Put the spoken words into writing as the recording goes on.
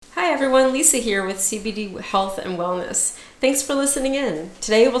everyone, Lisa here with CBD Health and Wellness. Thanks for listening in.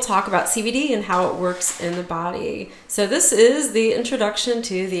 Today we'll talk about CBD and how it works in the body. So this is the introduction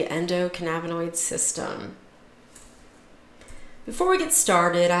to the endocannabinoid system. Before we get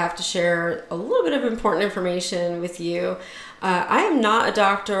started, I have to share a little bit of important information with you. I am not a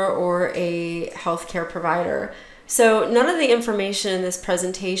doctor or a healthcare provider, so none of the information in this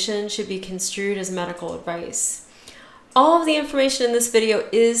presentation should be construed as medical advice. All of the information in this video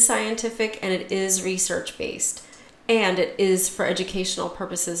is scientific and it is research-based, and it is for educational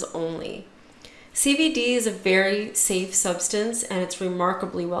purposes only. CBD is a very safe substance and it's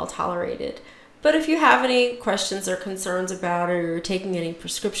remarkably well tolerated. But if you have any questions or concerns about it, or you're taking any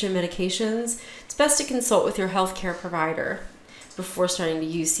prescription medications, it's best to consult with your healthcare provider before starting to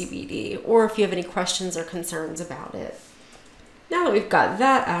use CBD, or if you have any questions or concerns about it. Now that we've got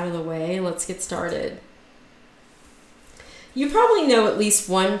that out of the way, let's get started. You probably know at least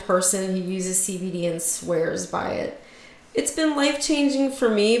one person who uses CBD and swears by it. It's been life-changing for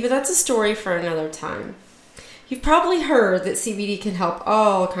me, but that's a story for another time. You've probably heard that CBD can help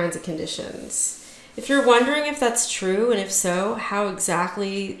all kinds of conditions. If you're wondering if that's true, and if so, how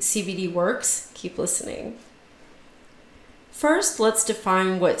exactly CBD works, keep listening. First, let's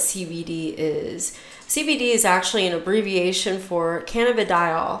define what CBD is. CBD is actually an abbreviation for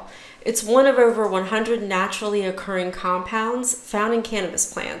cannabidiol. It's one of over 100 naturally occurring compounds found in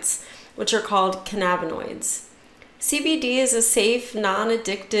cannabis plants, which are called cannabinoids. CBD is a safe,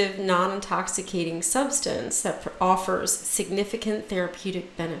 non-addictive, non-intoxicating substance that offers significant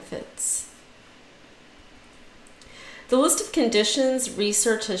therapeutic benefits. The list of conditions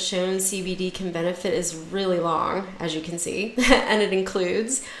research has shown CBD can benefit is really long, as you can see, and it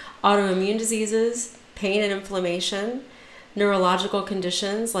includes autoimmune diseases, pain and inflammation, neurological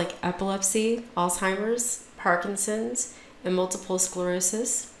conditions like epilepsy, Alzheimer's, Parkinson's, and multiple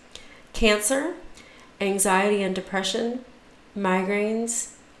sclerosis, cancer, anxiety and depression,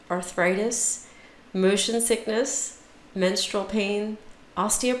 migraines, arthritis, motion sickness, menstrual pain,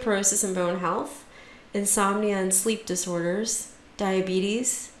 osteoporosis and bone health, insomnia and sleep disorders,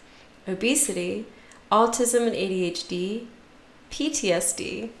 diabetes, obesity, autism and ADHD,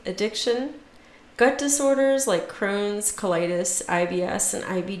 PTSD, addiction, gut disorders like Crohn's, colitis, IBS, and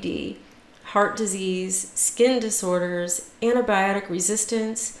IBD, heart disease, skin disorders, antibiotic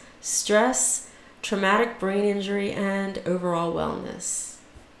resistance, stress, traumatic brain injury, and overall wellness.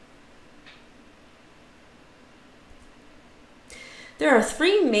 There are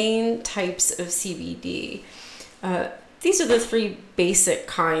three main types of CBD. These are the three basic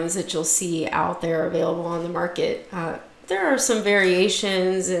kinds that you'll see out there available on the market. There are some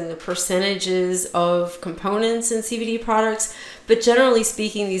variations in the percentages of components in CBD products, but generally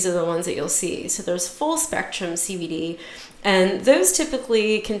speaking, these are the ones that you'll see. So there's full spectrum CBD, and those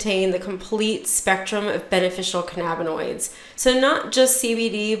typically contain the complete spectrum of beneficial cannabinoids. So not just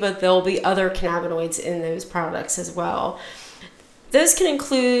CBD, but there'll be other cannabinoids in those products as well. Those can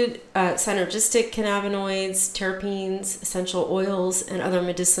include synergistic cannabinoids, terpenes, essential oils, and other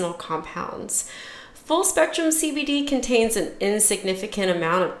medicinal compounds. Full spectrum CBD contains an insignificant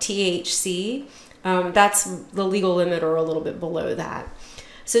amount of THC. That's the legal limit or a little bit below that.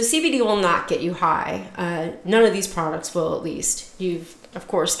 So CBD will not get you high. None of these products will, at least. You, of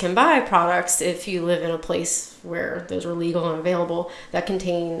course, can buy products if you live in a place where those are legal and available that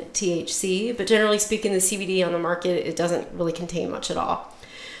contain THC. But generally speaking, the CBD on the market, it doesn't really contain much at all.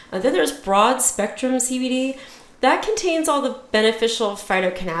 Then there's broad spectrum CBD. That contains all the beneficial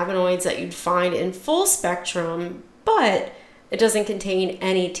phytocannabinoids that you'd find in full spectrum, but it doesn't contain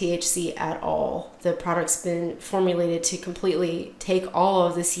any THC at all. The product's been formulated to completely take all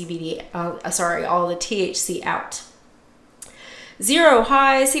of the all the THC out. Zero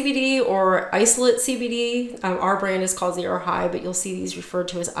High CBD or isolate CBD, our brand is called Zero High, but you'll see these referred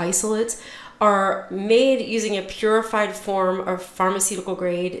to as isolates, are made using a purified form of pharmaceutical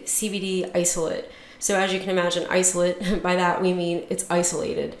grade CBD isolate. So as you can imagine, isolate, by that we mean it's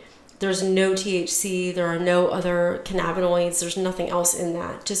isolated. There's no THC, there are no other cannabinoids, there's nothing else in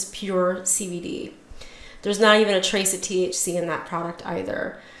that, just pure CBD. There's not even a trace of THC in that product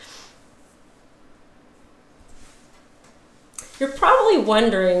either. You're probably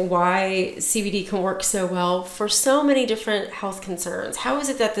wondering why CBD can work so well for so many different health concerns. How is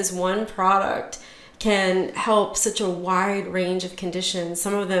it that this one product can help such a wide range of conditions,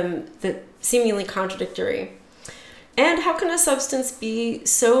 some of them that seemingly contradictory? And how can a substance be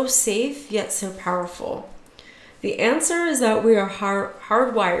so safe yet so powerful? The answer is that we are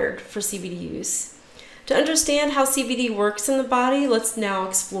hardwired for CBD use. To understand how CBD works in the body, let's now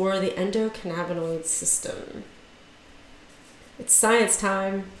explore the endocannabinoid system. It's science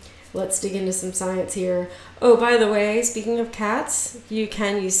time. Let's dig into some science here. Oh, by the way, speaking of cats, you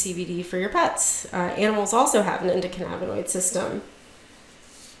can use CBD for your pets. Animals also have an endocannabinoid system.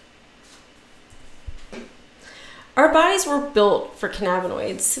 Our bodies were built for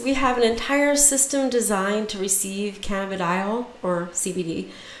cannabinoids. We have an entire system designed to receive cannabidiol, or CBD,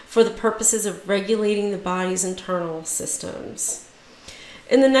 for the purposes of regulating the body's internal systems.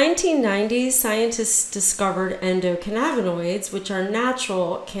 In the 1990s, scientists discovered endocannabinoids, which are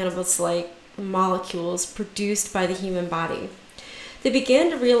natural cannabis-like molecules produced by the human body. They began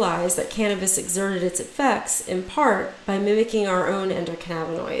to realize that cannabis exerted its effects, in part, by mimicking our own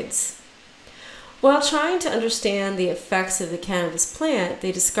endocannabinoids. While trying to understand the effects of the cannabis plant,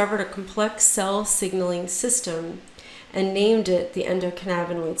 they discovered a complex cell signaling system and named it the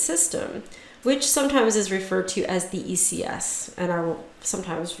endocannabinoid system, which sometimes is referred to as the ECS, and I will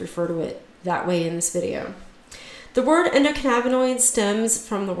sometimes refer to it that way in this video. The word endocannabinoid stems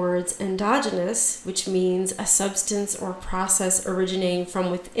from the words endogenous, which means a substance or process originating from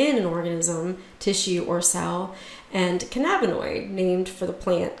within an organism, tissue, or cell, and cannabinoid, named for the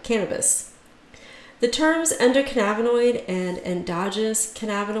plant cannabis. The terms endocannabinoid and endogenous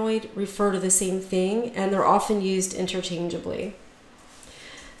cannabinoid refer to the same thing, and they're often used interchangeably.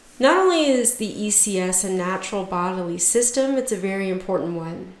 Not only is the ECS a natural bodily system, it's a very important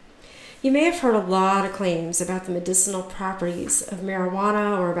one. You may have heard a lot of claims about the medicinal properties of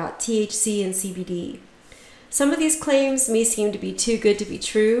marijuana or about THC and CBD. Some of these claims may seem to be too good to be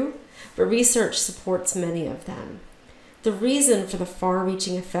true, but research supports many of them. The reason for the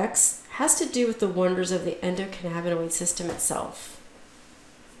far-reaching effects has to do with the wonders of the endocannabinoid system itself.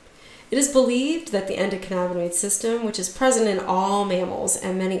 It is believed that the endocannabinoid system, which is present in all mammals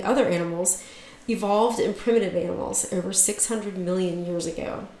and many other animals, evolved in primitive animals over 600 million years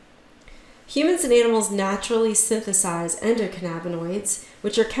ago. Humans and animals naturally synthesize endocannabinoids,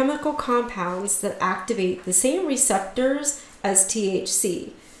 which are chemical compounds that activate the same receptors as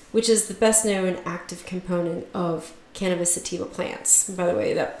THC, which is the best known active component of cannabis sativa plants. By the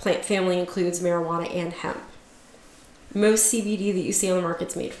way, that plant family includes marijuana and hemp. Most CBD that you see on the market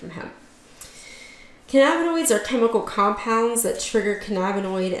is made from hemp. Cannabinoids are chemical compounds that trigger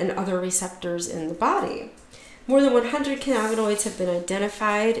cannabinoid and other receptors in the body. More than 100 cannabinoids have been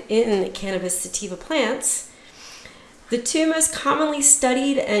identified in cannabis sativa plants. The two most commonly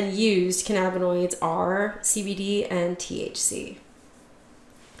studied and used cannabinoids are CBD and THC.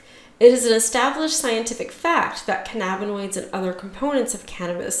 It is an established scientific fact that cannabinoids and other components of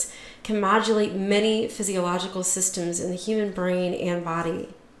cannabis can modulate many physiological systems in the human brain and body.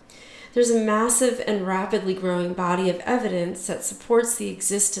 There's a massive and rapidly growing body of evidence that supports the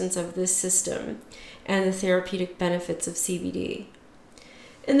existence of this system and the therapeutic benefits of CBD.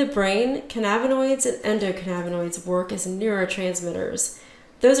 In the brain, cannabinoids and endocannabinoids work as neurotransmitters.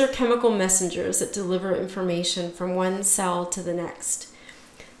 Those are chemical messengers that deliver information from one cell to the next.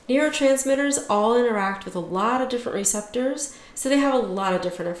 Neurotransmitters all interact with a lot of different receptors, so they have a lot of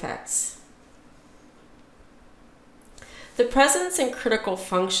different effects. The presence and critical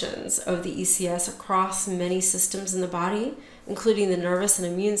functions of the ECS across many systems in the body, including the nervous and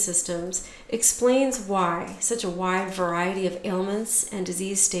immune systems, explains why such a wide variety of ailments and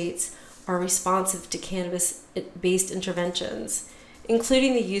disease states are responsive to cannabis-based interventions,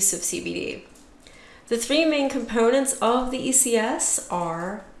 including the use of CBD. The three main components of the ECS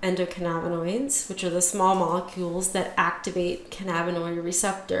are endocannabinoids, which are the small molecules that activate cannabinoid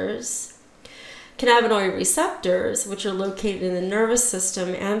receptors. Cannabinoid receptors, which are located in the nervous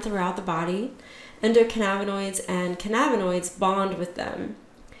system and throughout the body. Endocannabinoids and cannabinoids bond with them.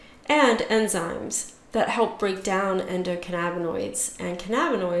 And enzymes that help break down endocannabinoids and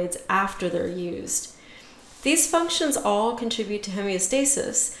cannabinoids after they're used. These functions all contribute to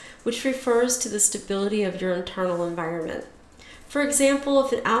homeostasis, which refers to the stability of your internal environment. For example,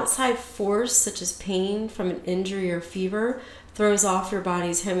 if an outside force, such as pain from an injury or fever, throws off your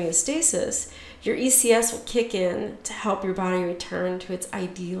body's homeostasis, your ECS will kick in to help your body return to its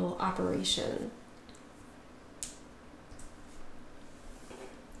ideal operation.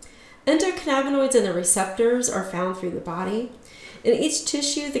 Endocannabinoids and the receptors are found through the body. In each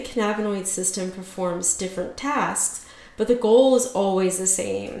tissue, the cannabinoid system performs different tasks, but the goal is always the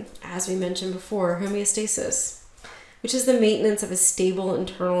same, as we mentioned before, homeostasis, which is the maintenance of a stable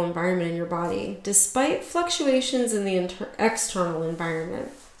internal environment in your body, despite fluctuations in the external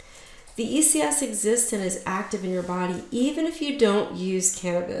environment. The ECS exists and is active in your body even if you don't use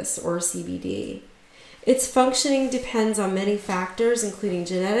cannabis or CBD. Its functioning depends on many factors, including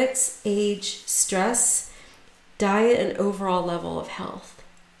genetics, age, stress, diet, and overall level of health.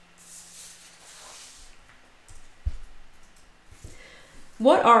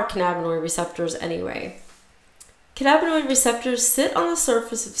 What are cannabinoid receptors anyway? Cannabinoid receptors sit on the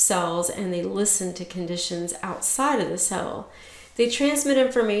surface of cells and they listen to conditions outside of the cell. They transmit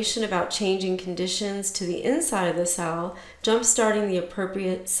information about changing conditions to the inside of the cell, jump-starting the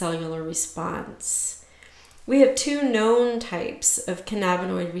appropriate cellular response. We have two known types of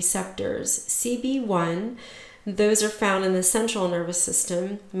cannabinoid receptors, CB1. Those are found in the central nervous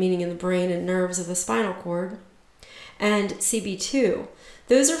system, meaning in the brain and nerves of the spinal cord, and CB2.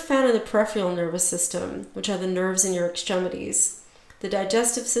 Those are found in the peripheral nervous system, which are the nerves in your extremities, the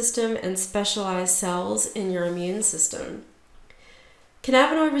digestive system, and specialized cells in your immune system.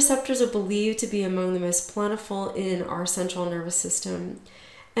 Cannabinoid receptors are believed to be among the most plentiful in our central nervous system,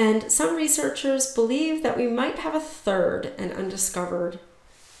 and some researchers believe that we might have a third and undiscovered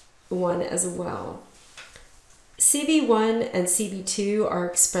one as well. CB1 and CB2 are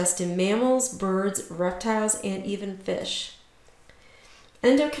expressed in mammals, birds, reptiles, and even fish.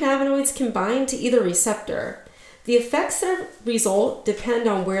 Endocannabinoids can bind to either receptor. The effects that result depend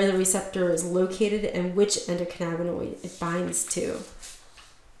on where the receptor is located and which endocannabinoid it binds to.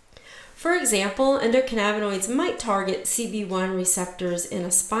 For example, endocannabinoids might target CB1 receptors in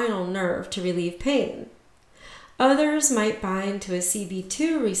a spinal nerve to relieve pain. Others might bind to a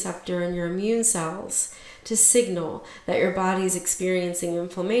CB2 receptor in your immune cells to signal that your body is experiencing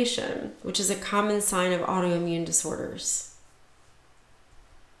inflammation, which is a common sign of autoimmune disorders.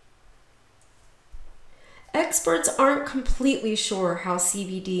 Experts aren't completely sure how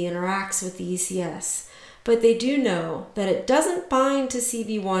CBD interacts with the ECS, but they do know that it doesn't bind to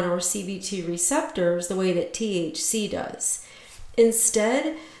CB1 or CB2 receptors the way that THC does.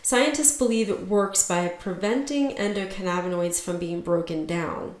 Instead, scientists believe it works by preventing endocannabinoids from being broken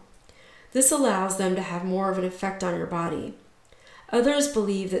down. This allows them to have more of an effect on your body. Others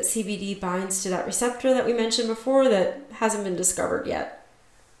believe that CBD binds to that receptor that we mentioned before that hasn't been discovered yet.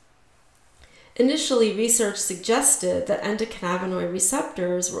 Initially, research suggested that endocannabinoid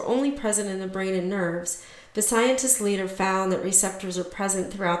receptors were only present in the brain and nerves, but scientists later found that receptors are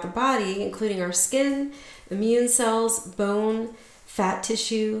present throughout the body, including our skin, immune cells, bone, fat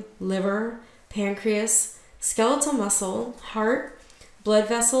tissue, liver, pancreas, skeletal muscle, heart, blood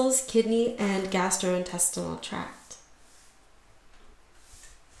vessels, kidney, and gastrointestinal tract.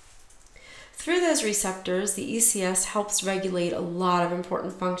 Through those receptors, the ECS helps regulate a lot of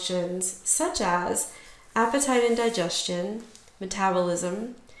important functions, such as appetite and digestion,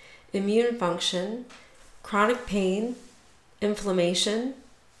 metabolism, immune function, chronic pain, inflammation,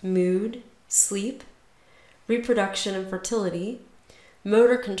 mood, sleep, reproduction and fertility,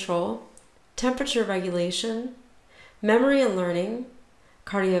 motor control, temperature regulation, memory and learning,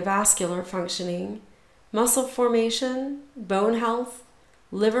 cardiovascular functioning, muscle formation, bone health,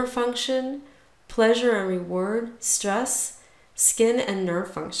 liver function, pleasure and reward, stress, skin and nerve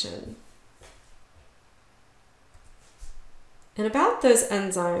function. And about those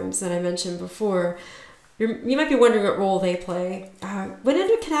enzymes that I mentioned before, you might be wondering what role they play. When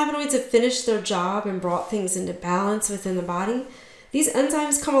endocannabinoids have finished their job and brought things into balance within the body, these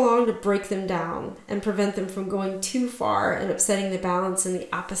enzymes come along to break them down and prevent them from going too far and upsetting the balance in the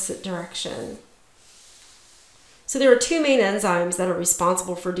opposite direction. So there are two main enzymes that are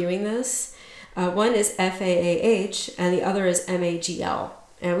responsible for doing this. One is FAAH and the other is MAGL.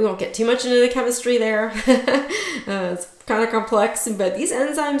 And we won't get too much into the chemistry there. It's kind of complex, but these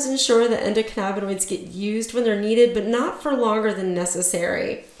enzymes ensure that endocannabinoids get used when they're needed, but not for longer than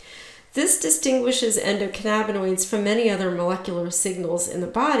necessary. This distinguishes endocannabinoids from many other molecular signals in the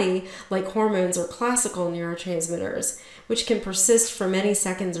body, like hormones or classical neurotransmitters, which can persist for many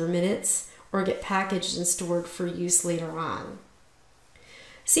seconds or minutes, or get packaged and stored for use later on.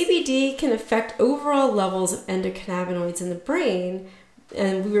 CBD can affect overall levels of endocannabinoids in the brain,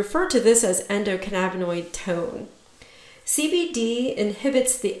 and we refer to this as endocannabinoid tone. CBD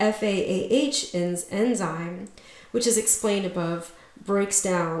inhibits the FAAH enzyme, which is explained above, breaks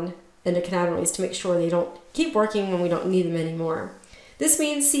down endocannabinoids to make sure they don't keep working when we don't need them anymore. This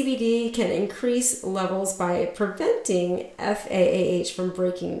means CBD can increase levels by preventing FAAH from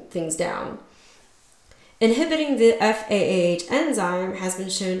breaking things down. Inhibiting the FAAH enzyme has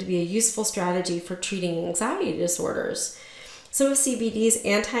been shown to be a useful strategy for treating anxiety disorders. Some of CBD's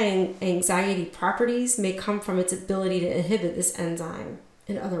anti-anxiety properties may come from its ability to inhibit this enzyme,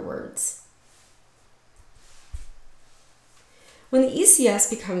 in other words. When the ECS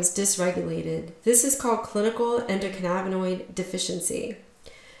becomes dysregulated, this is called clinical endocannabinoid deficiency.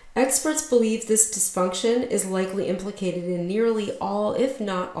 Experts believe this dysfunction is likely implicated in nearly all, if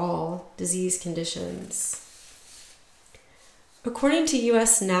not all, disease conditions. According to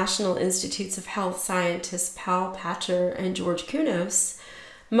U.S. National Institutes of Health scientists Pal Patcher and George Kunos,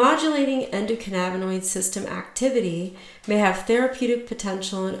 Modulating endocannabinoid system activity may have therapeutic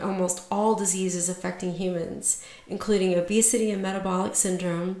potential in almost all diseases affecting humans, including obesity and metabolic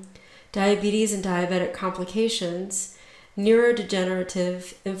syndrome, diabetes and diabetic complications,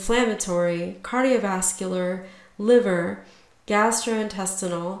 neurodegenerative, inflammatory, cardiovascular, liver,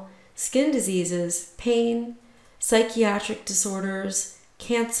 gastrointestinal, skin diseases, pain, psychiatric disorders,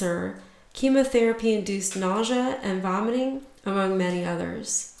 cancer, chemotherapy-induced nausea and vomiting, among many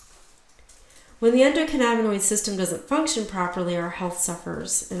others. When the endocannabinoid system doesn't function properly, our health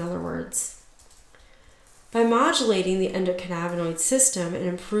suffers, in other words. By modulating the endocannabinoid system and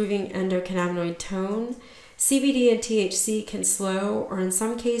improving endocannabinoid tone, CBD and THC can slow, or in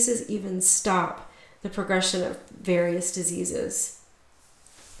some cases even stop, the progression of various diseases.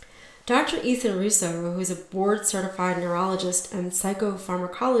 Dr. Ethan Russo, who is a board-certified neurologist and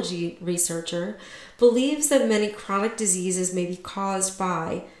psychopharmacology researcher, believes that many chronic diseases may be caused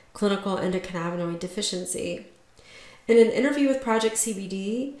by clinical endocannabinoid deficiency. In an interview with Project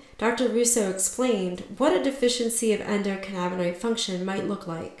CBD, Dr. Russo explained what a deficiency of endocannabinoid function might look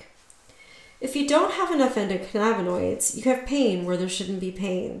like. If you don't have enough endocannabinoids, you have pain where there shouldn't be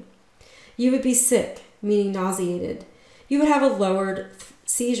pain. You would be sick, meaning nauseated. You would have a lowered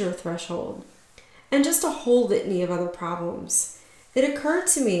seizure threshold, and just a whole litany of other problems. It occurred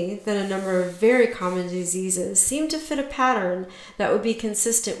to me that a number of very common diseases seem to fit a pattern that would be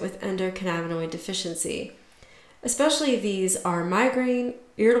consistent with endocannabinoid deficiency. Especially these are migraine,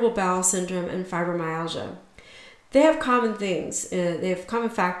 irritable bowel syndrome, and fibromyalgia. They have common things, they have common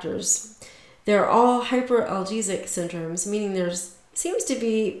factors. They're all hyperalgesic syndromes, meaning there seems to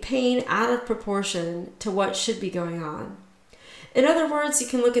be pain out of proportion to what should be going on. In other words, you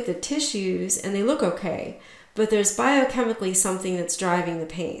can look at the tissues and they look okay, but there's biochemically something that's driving the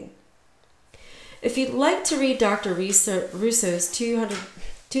pain. If you'd like to read Dr. Russo's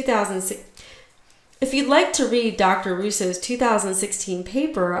 2016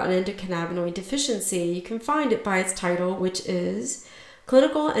 paper on endocannabinoid deficiency, you can find it by its title, which is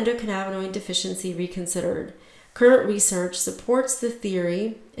Clinical Endocannabinoid Deficiency Reconsidered. Current research supports the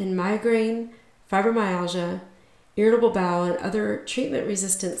theory in migraine, fibromyalgia, irritable bowel, and other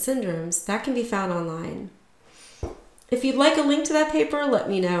treatment-resistant syndromes. That can be found online. If you'd like a link to that paper, let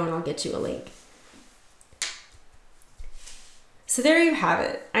me know and I'll get you a link. So there you have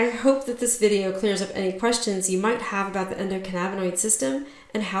it. I hope that this video clears up any questions you might have about the endocannabinoid system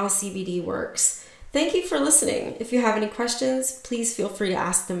and how CBD works. Thank you for listening. If you have any questions, please feel free to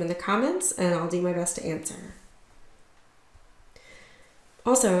ask them in the comments and I'll do my best to answer.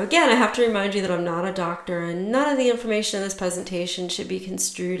 Also, again, I have to remind you that I'm not a doctor and none of the information in this presentation should be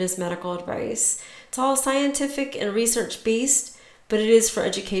construed as medical advice. It's all scientific and research-based, but it is for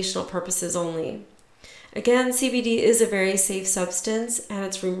educational purposes only. Again, CBD is a very safe substance and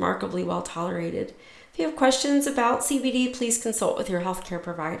it's remarkably well tolerated. If you have questions about CBD, please consult with your healthcare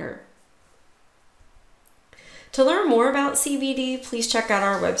provider. To learn more about CBD, please check out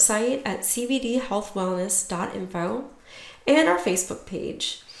our website at cbdhealthwellness.info and our Facebook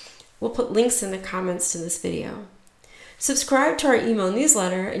page. We'll put links in the comments to this video. Subscribe to our email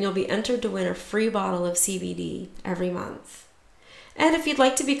newsletter and you'll be entered to win a free bottle of CBD every month. And if you'd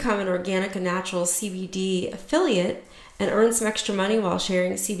like to become an Organic and Natural CBD affiliate and earn some extra money while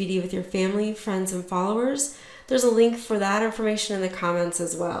sharing CBD with your family, friends, and followers, there's a link for that information in the comments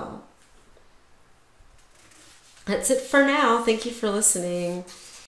as well. That's it for now. Thank you for listening.